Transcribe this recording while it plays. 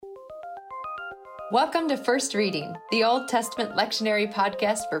Welcome to First Reading, the Old Testament lectionary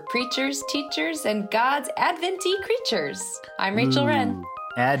podcast for preachers, teachers, and God's Adventee creatures. I'm Rachel Wren.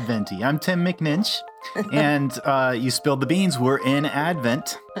 Adventee. I'm Tim McNinch. And you spilled the beans. We're in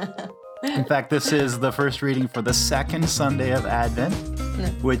Advent. In fact, this is the first reading for the second Sunday of Advent,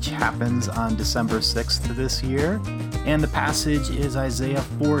 which happens on December 6th this year. And the passage is Isaiah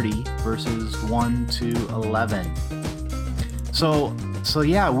 40, verses 1 to 11. So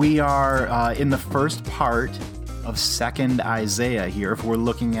yeah, we are in the first part of second Isaiah here. If we're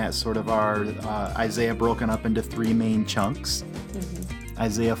looking at sort of our Isaiah broken up into three main chunks,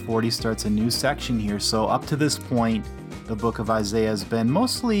 Isaiah 40 starts a new section here. So up to this point, the book of Isaiah has been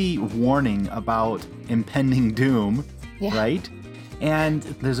mostly warning about impending doom, right? And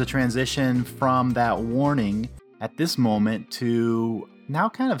there's a transition from that warning at this moment to now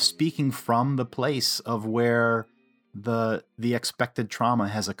kind of speaking from the place of where the expected trauma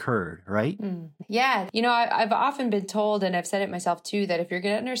has occurred, right? Yeah. You know, I've often been told, and I've said it myself too, that if you're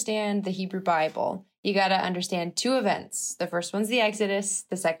going to understand the Hebrew Bible, you got to understand two events. The first one's the Exodus.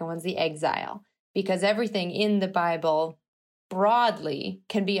 The second one's the exile, because everything in the Bible broadly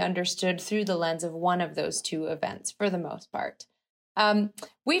can be understood through the lens of one of those two events for the most part.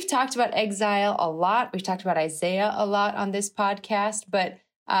 We've talked about exile a lot. We've talked about Isaiah a lot on this podcast, but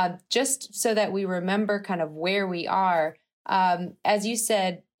just so that we remember kind of where we are, as you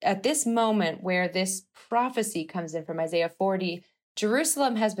said, at this moment where this prophecy comes in from Isaiah 40,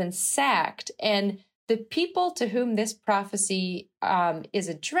 Jerusalem has been sacked, and the people to whom this prophecy is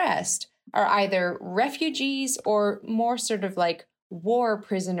addressed are either refugees or more sort of like war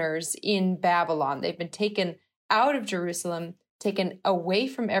prisoners in Babylon. They've been taken out of Jerusalem, taken away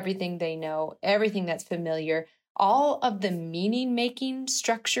from everything they know, everything that's familiar. All of the meaning-making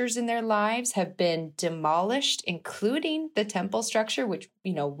structures in their lives have been demolished, including the temple structure, which,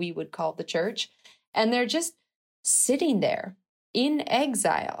 you know, we would call the church. And they're just sitting there in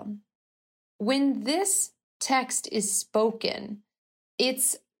exile. When this text is spoken,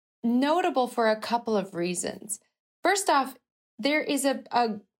 it's notable for a couple of reasons. First off, there is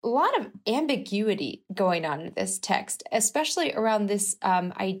a lot of ambiguity going on in this text, especially around this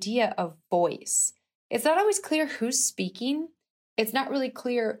idea of voice. It's not always clear who's speaking. It's not really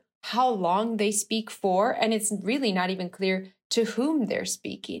clear how long they speak for, and it's really not even clear to whom they're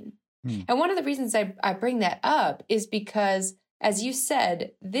speaking. And one of the reasons I bring that up is because, as you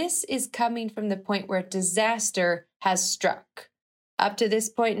said, this is coming from the point where disaster has struck. Up to this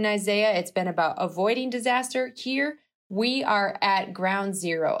point in Isaiah, it's been about avoiding disaster. Here, we are at ground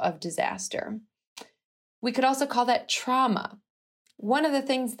zero of disaster. We could also call that trauma. One of the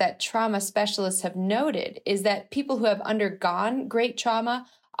things that trauma specialists have noted is that people who have undergone great trauma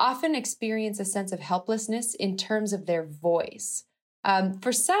often experience a sense of helplessness in terms of their voice.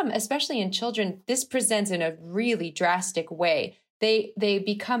 For some, especially in children, this presents in a really drastic way. They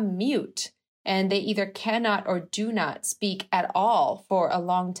become mute, and they either cannot or do not speak at all for a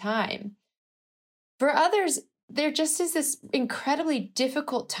long time. For others, there just is this incredibly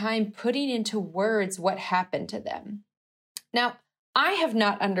difficult time putting into words what happened to them. Now, I have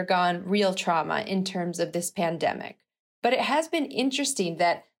not undergone real trauma in terms of this pandemic, but it has been interesting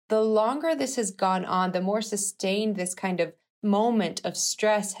that the longer this has gone on, the more sustained this kind of moment of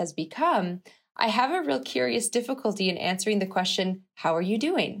stress has become. I have a real curious difficulty in answering the question, how are you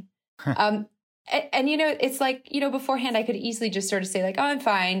doing? And, you know, it's like, you know, beforehand, I could easily just sort of say like, oh, I'm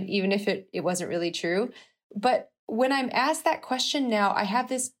fine, even if it wasn't really true. But when I'm asked that question now, I have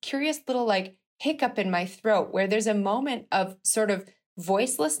this curious little like hiccup in my throat where there's a moment of sort of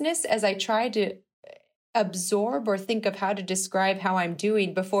voicelessness as I try to absorb or think of how to describe how I'm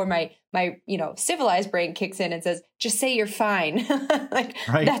doing before my you know, civilized brain kicks in and says, just say you're fine. Like,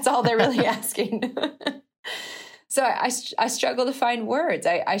 right. That's all they're really asking. So I struggle to find words.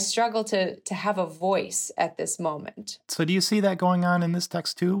 I struggle to have a voice at this moment. So do you see that going on in this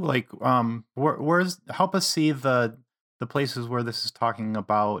text too? Like, help us see the places where this is talking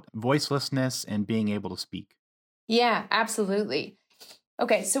about voicelessness and being able to speak. Yeah, absolutely.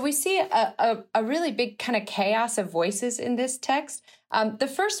 Okay, so we see a really big kind of chaos of voices in this text. The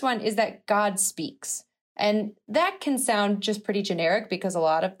first one is that God speaks. And that can sound just pretty generic because a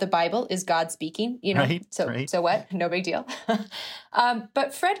lot of the Bible is God speaking, you know, So what? No big deal.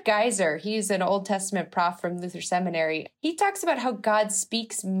 But Fred Geiser, he's an Old Testament prof from Luther Seminary. He talks about how God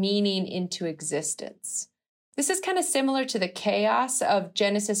speaks meaning into existence. This is kind of similar to the chaos of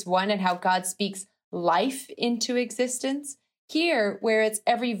Genesis 1 and how God speaks life into existence. Here, where it's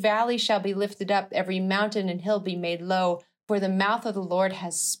every valley shall be lifted up, every mountain and hill be made low, for the mouth of the Lord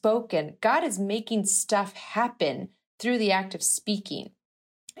has spoken. God is making stuff happen through the act of speaking.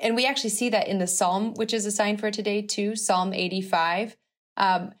 And we actually see that in the Psalm, which is assigned for today too, Psalm 85.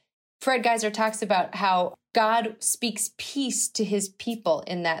 Fred Geiser talks about how God speaks peace to his people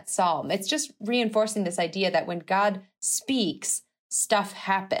in that Psalm. It's just reinforcing this idea that when God speaks, stuff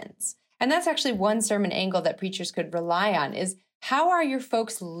happens. And that's actually one sermon angle that preachers could rely on is how are your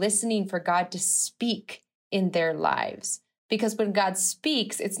folks listening for God to speak in their lives? Because when God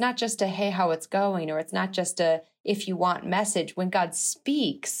speaks, it's not just a, hey, how it's going, or it's not just a, if you want message. When God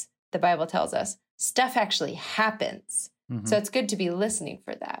speaks, the Bible tells us, stuff actually happens. Mm-hmm. So it's good to be listening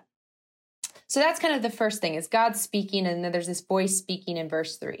for that. So that's kind of the first thing is God speaking, and then there's this voice speaking in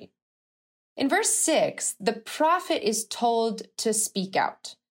verse 3. In verse 6, the prophet is told to speak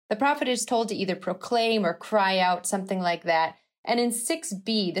out. The prophet is told to either proclaim or cry out, something like that. And in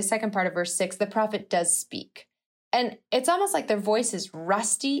 6b, the second part of verse 6, the prophet does speak. And it's almost like their voice is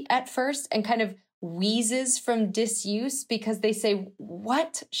rusty at first and kind of wheezes from disuse because they say,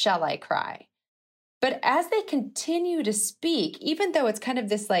 what shall I cry? But as they continue to speak, even though it's kind of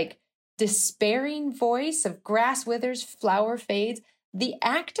this like despairing voice of grass withers, flower fades, the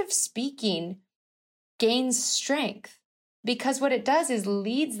act of speaking gains strength because what it does is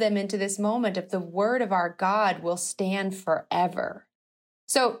leads them into this moment of the word of our God will stand forever.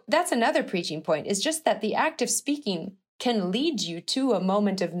 So that's another preaching point, is just that the act of speaking can lead you to a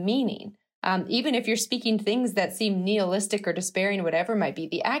moment of meaning. Even if you're speaking things that seem nihilistic or despairing, whatever it might be,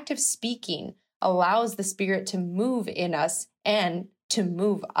 the act of speaking allows the Spirit to move in us and to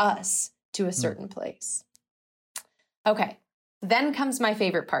move us to a certain place. Okay, then comes my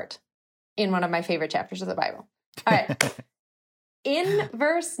favorite part in one of my favorite chapters of the Bible. All right. In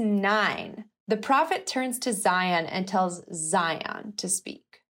verse 9, the prophet turns to Zion and tells Zion to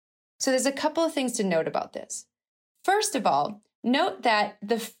speak. So there's a couple of things to note about this. First of all, note that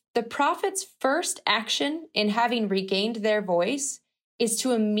the prophet's first action in having regained their voice is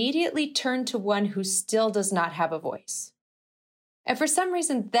to immediately turn to one who still does not have a voice. And for some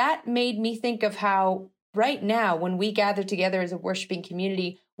reason, that made me think of how right now, when we gather together as a worshiping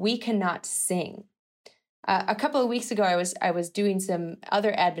community, we cannot sing. A couple of weeks ago, I was doing some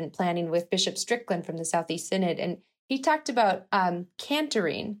other Advent planning with Bishop Strickland from the Southeast Synod, and he talked about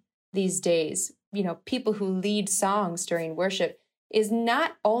cantoring these days. You know, people who lead songs during worship is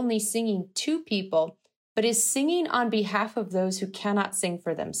not only singing to people, but is singing on behalf of those who cannot sing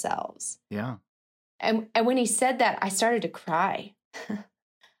for themselves. Yeah. And when he said that, I started to cry.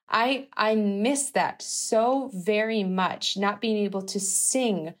 I miss that so very much, not being able to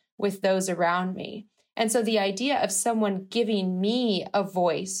sing with those around me. And so the idea of someone giving me a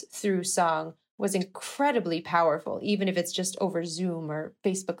voice through song was incredibly powerful, even if it's just over Zoom or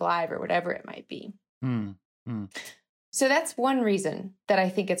Facebook Live or whatever it might be. So that's one reason that I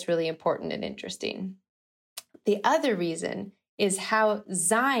think it's really important and interesting. The other reason is how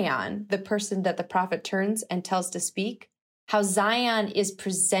Zion, the person that the prophet turns and tells to speak, how Zion is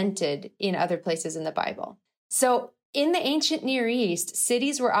presented in other places in the Bible. So in the ancient Near East,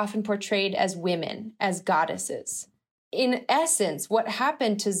 cities were often portrayed as women, as goddesses. In essence, what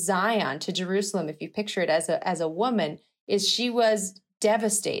happened to Zion, to Jerusalem, if you picture it as a woman, is she was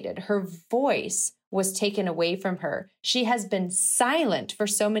devastated. Her voice was taken away from her. She has been silent for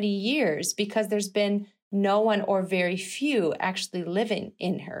so many years because there's been no one or very few actually living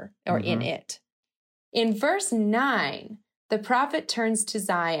in her or in it. In verse 9, the prophet turns to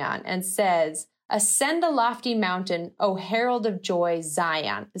Zion and says, "Ascend a lofty mountain, O herald of joy,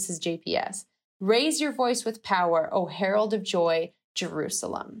 Zion." This is JPS. "Raise your voice with power, O herald of joy,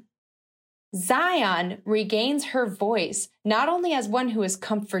 Jerusalem." Zion regains her voice not only as one who is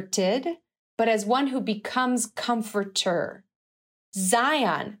comforted, but as one who becomes comforter.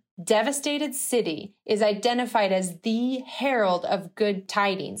 Zion, devastated city, is identified as the herald of good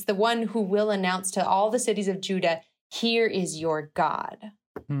tidings, the one who will announce to all the cities of Judah, "Here is your God."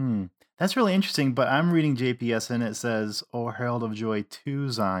 That's really interesting, but I'm reading JPS and it says, "O herald of joy to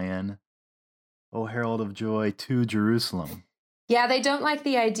Zion, O herald of joy to Jerusalem." Yeah, they don't like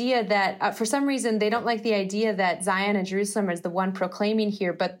the idea that, for some reason, they don't like the idea that Zion and Jerusalem is the one proclaiming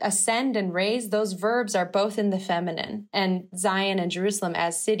here, but ascend and raise, those verbs are both in the feminine, and Zion and Jerusalem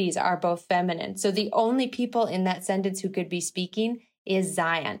as cities are both feminine. So the only people in that sentence who could be speaking is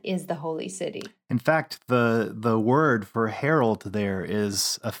Zion, is the holy city. In fact, the word for herald there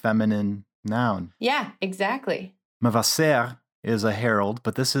is a feminine noun. Yeah, exactly. Mevaser is a herald,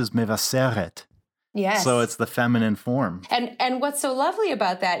 but this is mevaseret. Yes. So it's the feminine form. And what's so lovely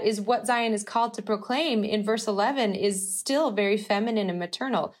about that is what Zion is called to proclaim in verse 11 is still very feminine and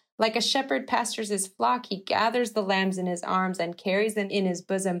maternal. Like a shepherd pastures his flock, he gathers the lambs in his arms and carries them in his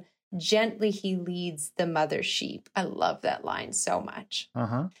bosom. Gently he leads the mother sheep. I love that line so much.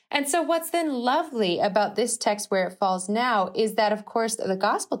 Uh-huh. And so what's then lovely about this text where it falls now is that, of course, the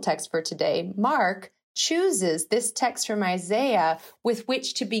gospel text for today, Mark, chooses this text from Isaiah with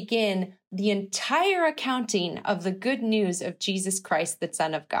which to begin the entire accounting of the good news of Jesus Christ, the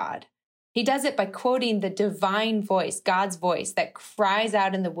Son of God. He does it by quoting the divine voice, God's voice that cries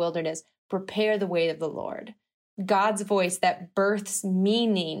out in the wilderness, prepare the way of the Lord. God's voice that births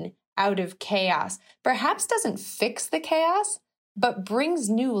meaning out of chaos, perhaps doesn't fix the chaos, but brings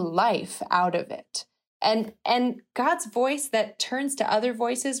new life out of it. And God's voice that turns to other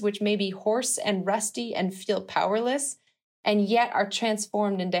voices, which may be hoarse and rusty and feel powerless, and yet are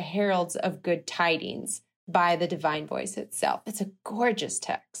transformed into heralds of good tidings by the divine voice itself. It's a gorgeous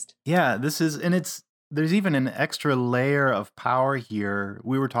text. Yeah, there's even an extra layer of power here.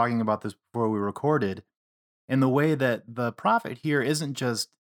 We were talking about this before we recorded, in the way that the prophet here isn't just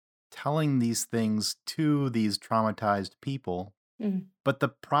telling these things to these traumatized people, but the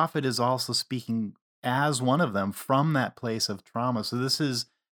prophet is also speaking as one of them from that place of trauma. So this is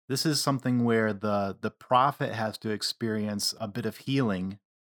something where the prophet has to experience a bit of healing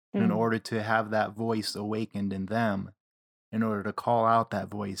in order to have that voice awakened in them, in order to call out that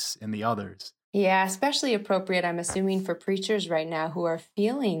voice in the others. Yeah, especially appropriate, I'm assuming, for preachers right now who are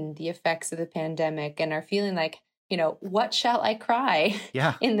feeling the effects of the pandemic and are feeling like, what shall I cry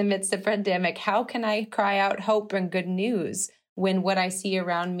in the midst of pandemic? How can I cry out hope and good news when what I see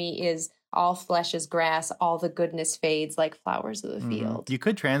around me is all flesh is grass, all the goodness fades like flowers of the field? You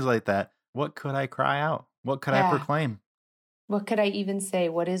could translate that. What could I cry out? What could I proclaim? What could I even say?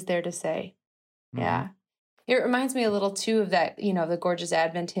 What is there to say? Yeah. It reminds me a little too of that, the gorgeous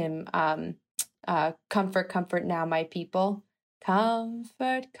Advent hymn, comfort, comfort now, my people.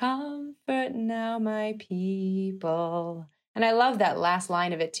 Comfort, comfort now, my people. And I love that last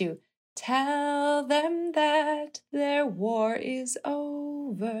line of it too. Tell them that their war is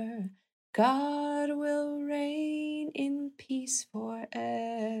over. God will reign in peace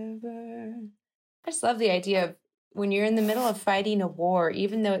forever. I just love the idea of when you're in the middle of fighting a war,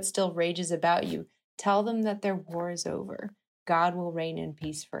 even though it still rages about you, tell them that their war is over. God will reign in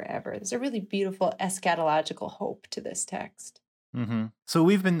peace forever. There's a really beautiful eschatological hope to this text. So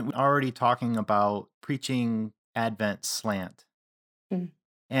we've been already talking about preaching Advent slant.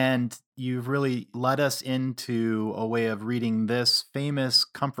 And you've really led us into a way of reading this famous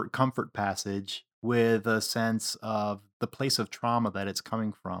comfort passage with a sense of the place of trauma that it's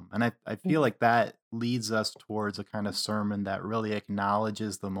coming from. And I feel like that leads us towards a kind of sermon that really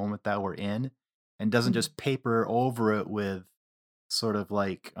acknowledges the moment that we're in and doesn't just paper over it with sort of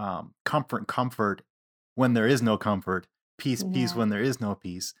like comfort when there is no comfort, peace when there is no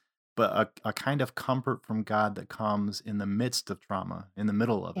peace, but a kind of comfort from God that comes in the midst of trauma, in the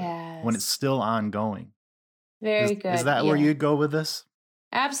middle of it, when it's still ongoing. Very good. Is that where you'd go with this?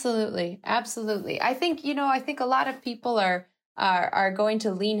 Absolutely. Absolutely. I think a lot of people are going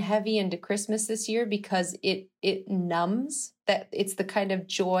to lean heavy into Christmas this year because it numbs, that it's the kind of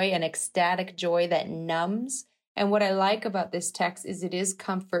joy, an ecstatic joy that numbs. And what I like about this text is it is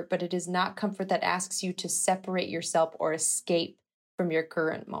comfort, but it is not comfort that asks you to separate yourself or escape from your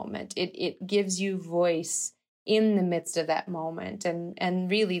current moment. It gives you voice in the midst of that moment. And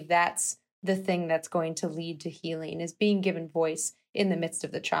really that's the thing that's going to lead to healing, is being given voice in the midst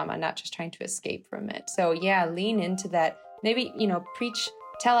of the trauma, not just trying to escape from it. So yeah, lean into that. Maybe,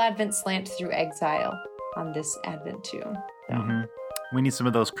 tell Advent slant through exile on this Advent too. So. We need some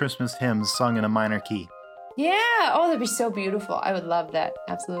of those Christmas hymns sung in a minor key. Yeah. Oh, that'd be so beautiful. I would love that.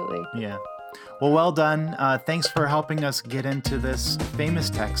 Absolutely. Yeah. Well done. Thanks for helping us get into this famous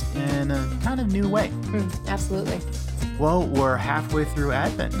text in a kind of new way. Absolutely. Well, we're halfway through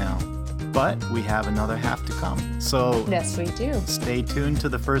Advent now, but we have another half to come. So yes, we do. Stay tuned to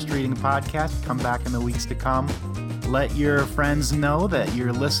the First Reading podcast. Come back in the weeks to come. Let your friends know that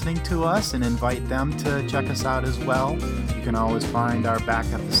you're listening to us and invite them to check us out as well. You can always find our back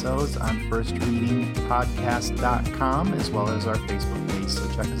episodes on firstreadingpodcast.com as well as our Facebook page, so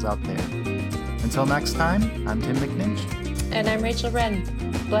check us out there. Until next time, I'm Tim McNinch. And I'm Rachel Wren.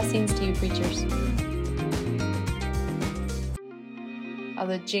 Blessings to you, preachers.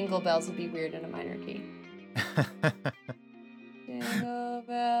 Although jingle bells would be weird in a minor key. Jingle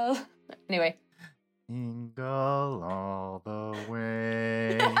bell. Anyway. Jingle all the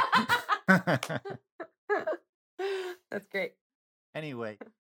way.